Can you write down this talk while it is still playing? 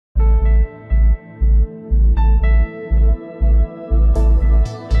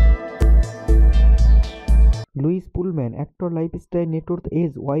Louis Pullman, actor, lifestyle, net worth,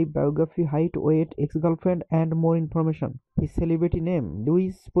 age, wife, biography, height, weight, ex-girlfriend, and more information. His celebrity name,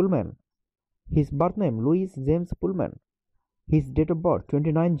 Louis Pullman. His birth name, Louis James Pullman. His date of birth,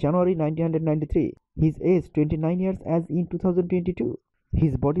 29 January 1993. His age, 29 years as in 2022.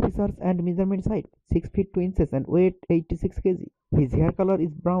 His body features and measurement height, 6 feet 2 inches and weight 86 kg. His hair color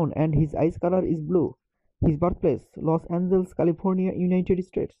is brown and his eyes color is blue. His birthplace, Los Angeles, California, United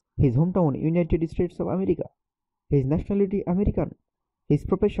States. His hometown, United States of America. His nationality, American. His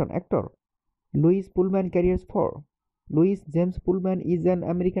profession, actor. Louis Pullman careers for. Louis James Pullman is an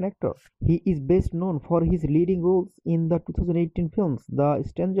American actor. He is best known for his leading roles in the 2018 films The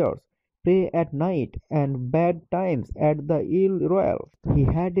Strangers, Pray at Night, and Bad Times at the Royale. He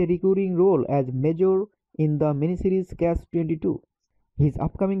had a recurring role as Major in the miniseries Catch 22. His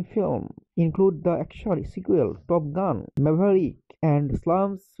upcoming films include the action sequel Top Gun, Maverick, and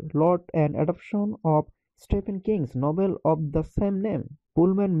Slum's Lot, an adaptation of Stephen King's novel of the same name.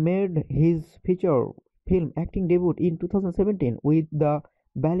 Pullman made his feature film acting debut in 2017 with The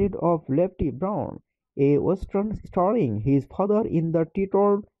Ballad of Lefty Brown, a western starring his father in the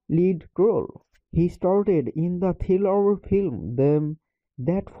title lead role. He started in the thriller film Them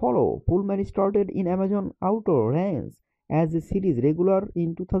That Follow. Pullman started in Amazon Outer Range as a series regular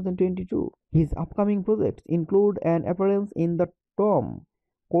in 2022. His upcoming projects include an appearance in the Tom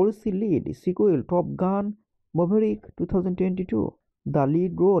Cruise lead sequel Top Gun Maverick 2022, the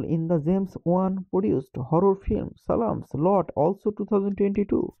lead role in the James Wan produced horror film Salem's Lot also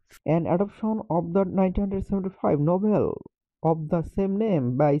 2022, an adaptation of the 1975 novel of the same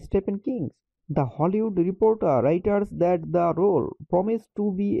name by Stephen King. The Hollywood Reporter writers that the role promised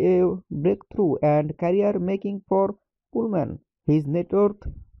to be a breakthrough and career making for Pullman. His net worth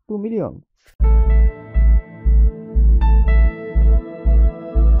 $2 million.